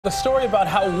The story about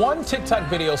how one TikTok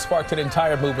video sparked an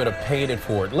entire movement of paying it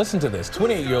forward. Listen to this.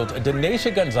 28-year-old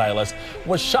Denasia Gonzalez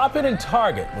was shopping in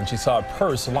Target when she saw a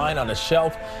purse lying on a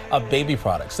shelf of baby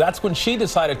products. That's when she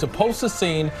decided to post the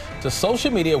scene to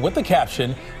social media with the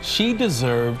caption, "She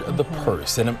deserved the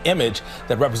purse," an image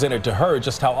that represented to her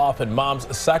just how often moms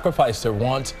sacrifice their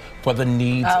wants for the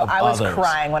needs of others. I was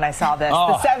crying when I saw this.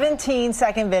 The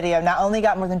 17-second video not only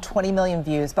got more than 20 million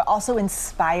views, but also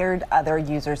inspired other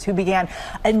users who began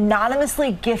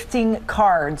anonymously gifting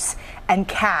cards and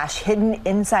cash hidden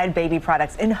inside baby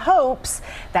products in hopes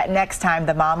that next time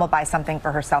the mom will buy something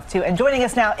for herself too. And joining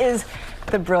us now is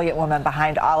the brilliant woman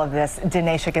behind all of this,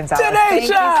 Denasia Gonzalez.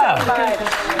 Denasia! Thank you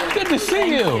so much. Good to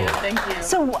see you. Thank you.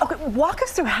 So walk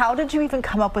us through, how did you even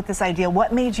come up with this idea?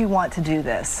 What made you want to do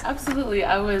this? Absolutely.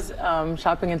 I was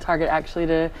shopping in Target actually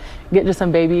to get just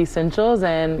some baby essentials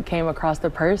and came across the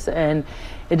purse, and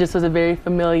it just was a very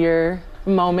familiar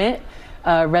moment.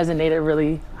 Resonated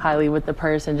really highly with the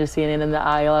purse, and just seeing it in the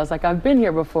aisle, I was like, I've been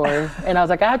here before. And I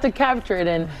was like, I have to capture it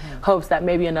in hopes that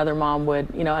maybe another mom would,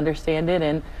 understand it.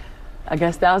 And I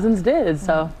guess thousands did.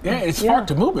 So yeah, it sparked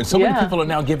a movement. So many people are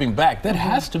now giving back. That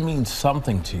has to mean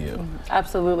something to you.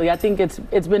 Absolutely. I think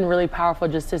it's been really powerful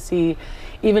just to see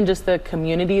even just the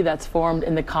community that's formed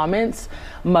in the comments.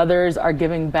 Mothers are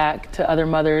giving back to other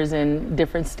mothers in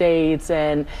different states,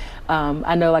 and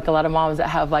I know like a lot of moms that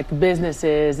have like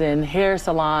businesses and hair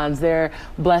salons, they're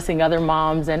blessing other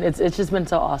moms, and it's just been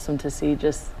so awesome to see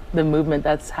just the movement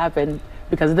that's happened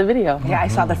because of the video. Yeah, I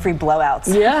saw the free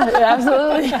blowouts. Yeah,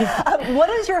 absolutely. What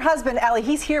is your husband, Ellie?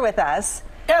 He's here with us.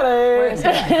 Ellie!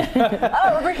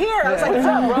 Oh, over here. I was like, what's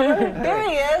up, brother? There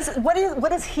he is. What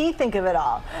does he think of it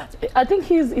all? I think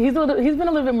he's been a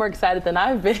little bit more excited than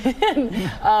I've been.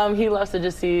 He loves to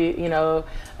just see,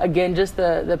 again, just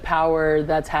the power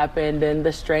that's happened and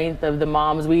the strength of the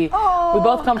moms. We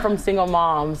both come from single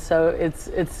moms, so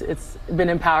it's been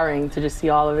empowering to just see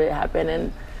all of it happen,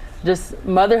 and just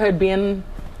motherhood being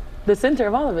the center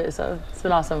of all of it, so it's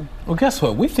been awesome. Well, guess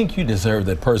what? We think you deserve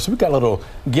that purse. We got a little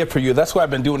gift for you. That's why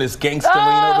I've been doing this gangster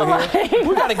lean over here.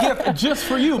 We got a gift just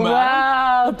for you, man.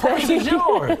 Wow, the purse is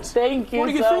yours. Thank you. What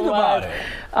do you so think much. about it?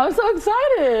 I'm so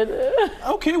excited.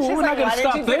 Okay, well, we're not going to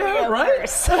stop there,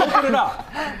 right? Open it up.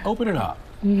 Open it up.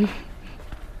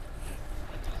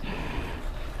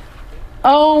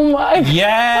 Oh my God.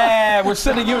 Yeah, we're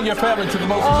sending you and your family to the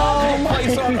most magical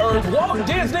place on earth, Walt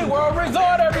Disney World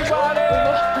Resort, everybody!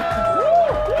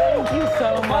 Thank you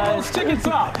so much. All those tickets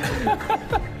up.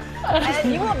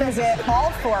 And you will visit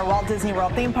all 4 Walt Disney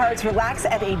World theme parks, relax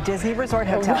at a Disney Resort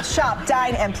hotel, shop,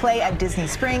 dine, and play at Disney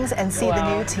Springs, and see the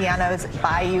new Tiana's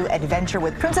Bayou Adventure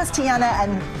with Princess Tiana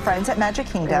and friends at Magic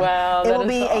Kingdom. Wow, it will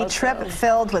be a trip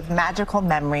filled with magical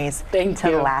memories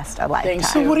to last a lifetime.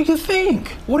 So what do you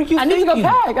think? What are you thinking? I need to go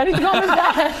pack. I need to go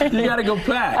pack. You got to go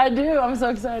pack. I do. I'm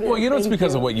so excited. Well, it's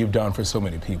because of what you've done for so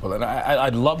many people. And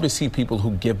I'd love to see people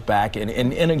who give back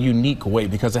in a unique way,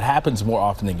 because it happens more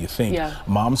often than you think. Yeah.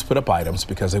 Moms put up items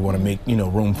because they want to make,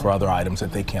 room for other items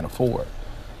that they can't afford.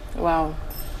 Wow.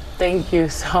 Thank you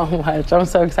so much. I'm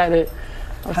so excited.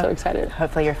 I'm so excited.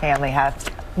 Hopefully your family have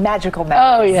magical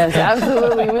memories. Oh, yes,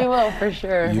 absolutely. We will, for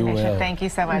sure. You will. Thank you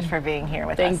so much for being here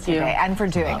with us today and for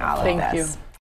doing all of this. Thank you.